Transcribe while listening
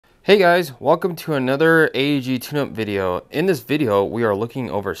Hey guys, welcome to another AEG Tune-up video. In this video, we are looking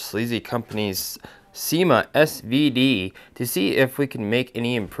over Sleazy Company's CYMA SVD to see if we can make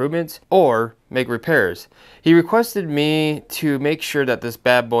any improvements or make repairs. He requested me to make sure that this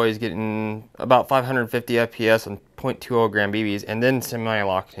bad boy is getting about 550 FPS on 0.20 gram BBs and then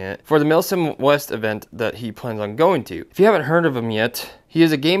semi-locking it for the Milsim West event that he plans on going to. If you haven't heard of him yet, he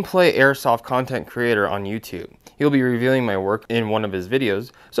is a gameplay airsoft content creator on YouTube. He'll be reviewing my work in one of his videos,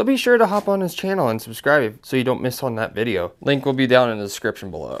 so be sure to hop on his channel and subscribe so you don't miss on that video. Link will be down in the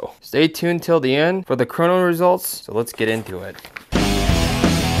description below. Stay tuned till the end for the chrono results, so let's get into it.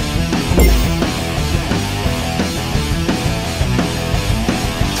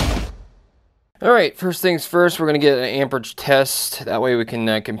 Alright, first things first, we're going to get an amperage test. That way we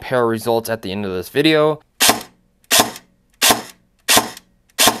can compare results at the end of this video.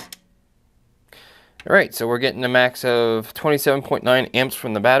 Alright, so we're getting a max of 27.9 amps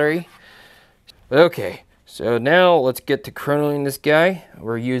from the battery. Okay, so now let's get to chronoing this guy.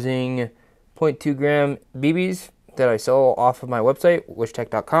 We're using 0.2 gram BBs that I sell off of my website,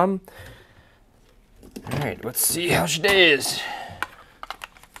 wyshtech.com. Alright, let's see how she is.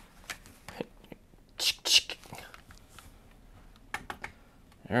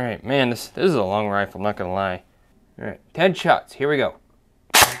 Alright, man, this is a long rifle, I'm not gonna lie. Alright, 10 shots, here we go.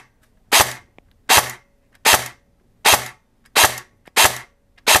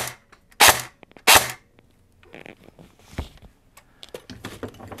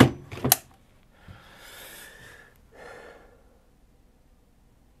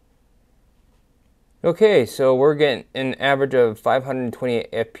 Okay, so we're getting an average of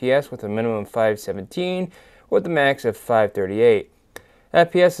 528 FPS with a minimum of 517 with a max of 538.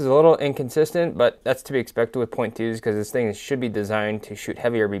 FPS is a little inconsistent, but that's to be expected with .2s because this thing should be designed to shoot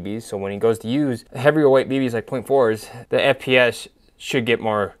heavier BBs, so when he goes to use heavier weight BBs like .4s, the FPS should get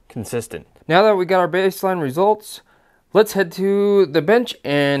more consistent. Now that we got our baseline results, let's head to the bench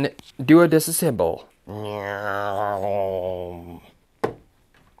and do a disassemble.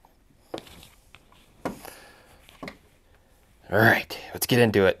 All right, let's get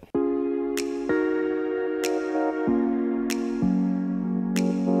into it.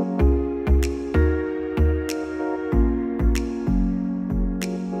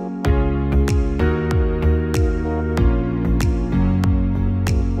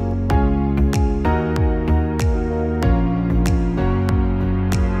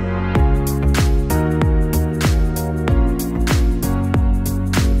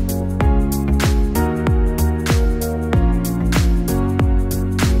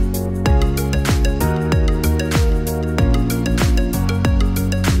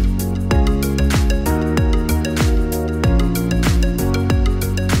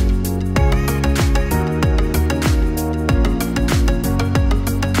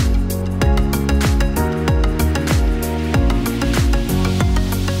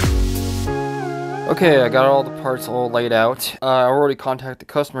 Okay, I got all the parts all laid out. I already contacted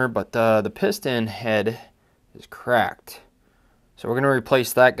the customer, but the piston head is cracked. So we're going to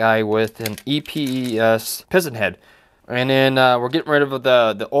replace that guy with an EPS piston head. And then we're getting rid of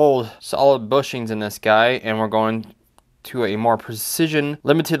the old solid bushings in this guy, and we're going to a more precision,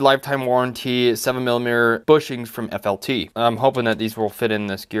 limited lifetime warranty 7mm bushings from FLT. I'm hoping that these will fit in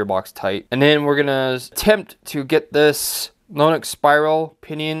this gearbox tight. And then we're going to attempt to get this Lonix spiral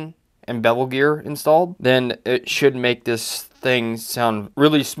pinion and bevel gear installed. Then it should make this thing sound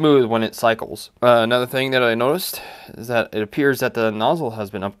really smooth when it cycles. Another thing that I noticed is that it appears that the nozzle has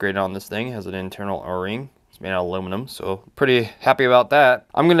been upgraded on this thing. It has an internal O-ring. It's made out of aluminum, so pretty happy about that.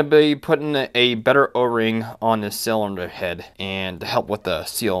 I'm going to be putting a better O-ring on this cylinder head and to help with the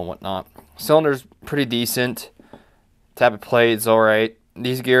seal and whatnot. Cylinder's pretty decent. Tappet plate's alright.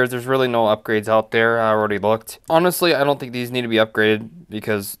 These gears, there's really no upgrades out there. I already looked. Honestly, I don't think these need to be upgraded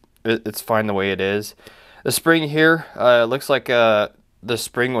because it's fine the way it is. The spring here, looks like the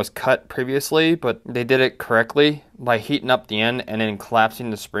spring was cut previously, but they did it correctly by heating up the end and then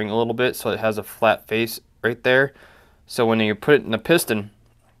collapsing the spring a little bit so it has a flat face right there. So when you put it in the piston,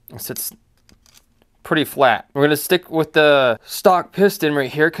 it sits pretty flat. We're going to stick with the stock piston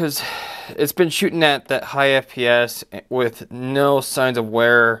right here because it's been shooting at that high FPS with no signs of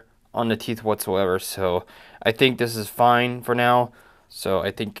wear on the teeth whatsoever. So I think this is fine for now. So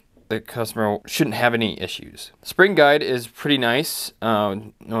I think the customer shouldn't have any issues. Spring guide is pretty nice.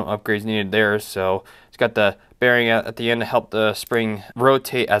 No upgrades needed there. So it's got the bearing at the end to help the spring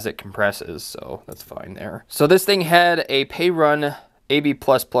rotate as it compresses. So that's fine there. So this thing had a pay run AB++,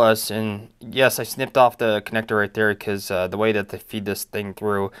 and yes, I snipped off the connector right there because the way that they feed this thing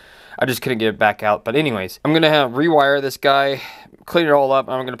through, I just couldn't get it back out. But anyways, I'm gonna rewire this guy, clean it all up.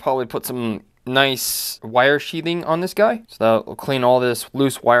 I'm gonna probably put some nice wire sheathing on this guy, so that will clean all this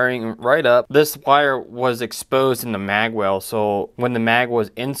loose wiring right up. This wire was exposed in the mag well, so when the mag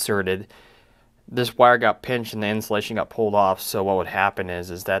was inserted, this wire got pinched and the insulation got pulled off. So what would happen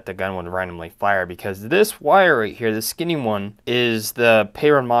is that the gun would randomly fire, because this wire right here, the skinny one, is the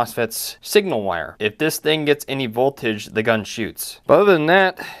pay-run MOSFET's signal wire. If this thing gets any voltage, the gun shoots. But other than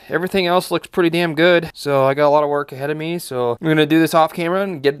that, everything else looks pretty damn good. So I got a lot of work ahead of me, so I'm gonna do this off camera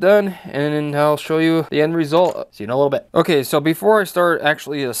and get it done, and then I'll show you the end result. See you in a little bit. Okay, so before I start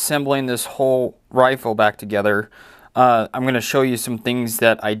actually assembling this whole rifle back together, I'm going to show you some things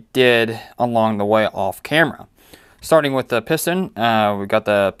that I did along the way off camera. Starting with the piston, we got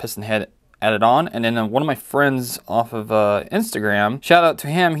the piston head added on, and then one of my friends off of Instagram, shout out to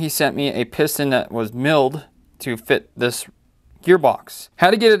him, he sent me a piston that was milled to fit this gearbox. Had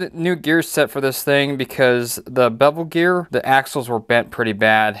to get a new gear set for this thing because the bevel gear, the axles were bent pretty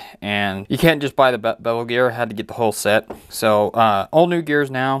bad, and you can't just buy the bevel gear. I had to get the whole set. So all new gears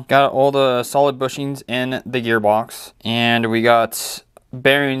now. Got all the solid bushings in the gearbox, and we got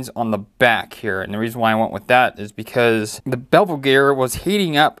bearings on the back here. And the reason why I went with that is because the bevel gear was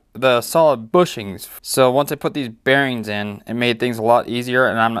heating up the solid bushings. So once I put these bearings in, it made things a lot easier,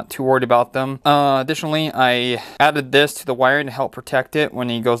 and I'm not too worried about them. Additionally, I added this to the wiring to help protect it when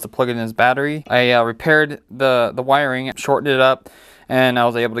he goes to plug it in his battery. I repaired the wiring, shortened it up, and I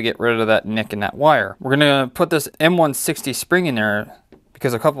was able to get rid of that nick in that wire. We're gonna put this M160 spring in there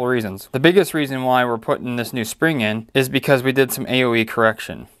because of a couple of reasons. The biggest reason why we're putting this new spring in is because we did some AOE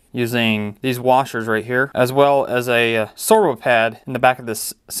correction using these washers right here, as well as a servo pad in the back of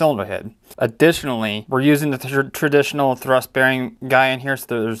this cylinder head. Additionally, we're using the traditional thrust bearing guy in here,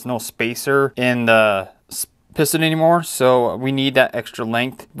 so there's no spacer in the piston anymore, so we need that extra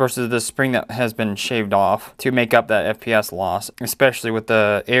length versus the spring that has been shaved off to make up that FPS loss, especially with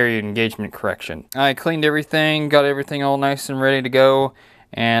the area engagement correction. I cleaned everything, got everything all nice and ready to go,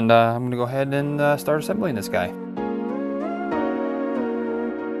 and I'm gonna go ahead and start assembling this guy.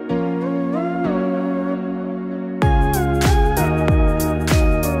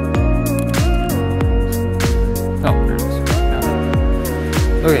 Oh, there's this.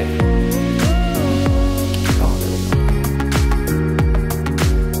 Okay.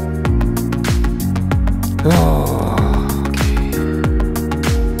 Oh,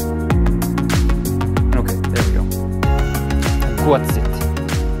 okay, there we go. What's it?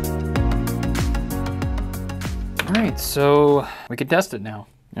 Alright, so we can test it now.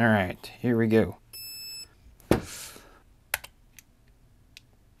 Alright, here we go.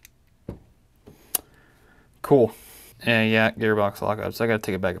 Cool. Yeah, gearbox lockup, so I gotta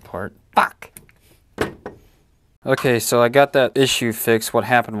take it back apart. Fuck! Okay, so I got that issue fixed. What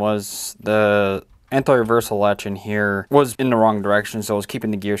happened was the anti-reversal latch in here was in the wrong direction, so it was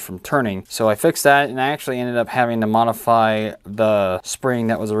keeping the gears from turning. So I fixed that, and I actually ended up having to modify the spring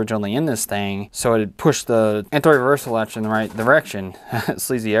that was originally in this thing so it pushed the anti-reversal latch in the right direction.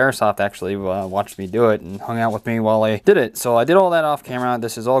 Sleazy Airsoft actually watched me do it and hung out with me while I did it. So I did all that off camera.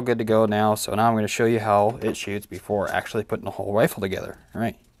 This is all good to go now, so now I'm going to show you how it shoots before actually putting the whole rifle together. All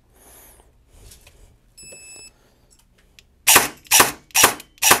right.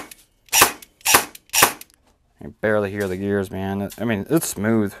 You barely hear the gears, man. I mean, it's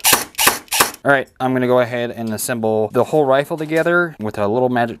smooth. All right, I'm gonna go ahead and assemble the whole rifle together with a little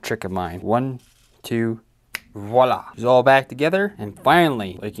magic trick of mine. 1, 2, voila. It's all back together, and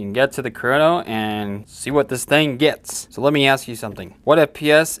finally, we can get to the chrono and see what this thing gets. So let me ask you something. What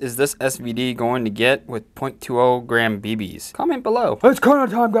FPS is this SVD going to get with 0.20 gram BBs? Comment below. It's chrono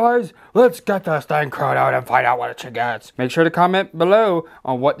time, guys. Let's get this thing chronoed and find out what it gets. Make sure to comment below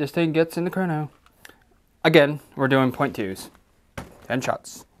on what this thing gets in the chrono. Again, we're doing 0.2s. 10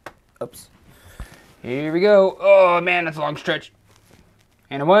 shots. Oops. Here we go. Oh man, that's a long stretch.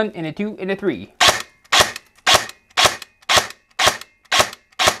 And a 1, and a 2, and a 3.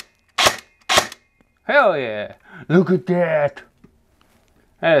 Hell yeah. Look at that.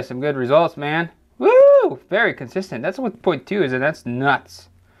 That is some good results, man. Woo! Very consistent. That's what 0.2 is, and that's nuts.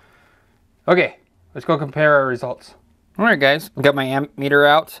 Okay, let's go compare our results. Alright guys, I got my amp meter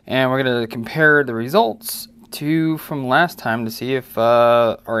out, and we're going to compare the results to from last time to see if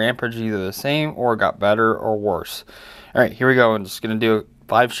our amperage is either the same or got better or worse. Alright, here we go. I'm just going to do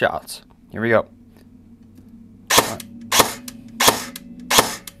 5 shots. Here we go.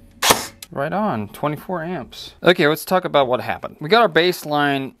 right on, 24 amps. Okay, let's talk about what happened. We got our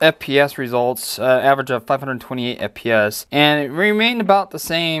baseline FPS results, average of 528 FPS, and it remained about the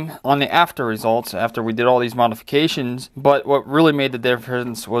same on the after results after we did all these modifications, but what really made the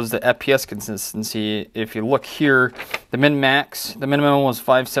difference was the FPS consistency. If you look here, the min-max, the minimum was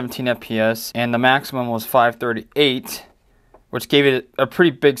 517 FPS, and the maximum was 538, which gave it a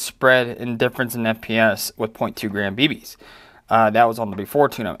pretty big spread in difference in FPS with 0.2 gram BBs. That was on the before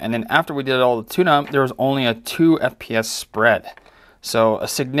tune-up. And then after we did all the tune-up, there was only a 2 FPS spread. So a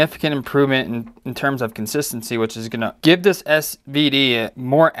significant improvement in terms of consistency, which is going to give this SVD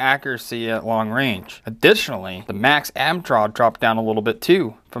more accuracy at long range. Additionally, the max amp draw dropped down a little bit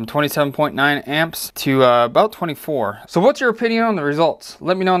too, from 27.9 amps to about 24. So what's your opinion on the results?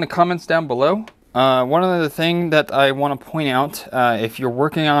 Let me know in the comments down below. One other thing that I want to point out, if you're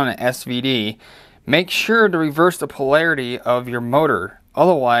working on an SVD, make sure to reverse the polarity of your motor.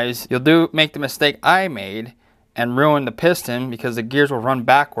 Otherwise, you'll make the mistake I made and ruin the piston, because the gears will run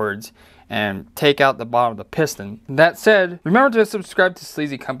backwards and take out the bottom of the piston. That said, remember to subscribe to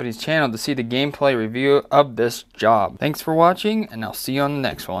Sleazy Company's channel to see the gameplay review of this job. Thanks for watching, and I'll see you on the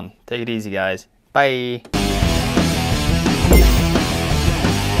next one. Take it easy, guys. Bye.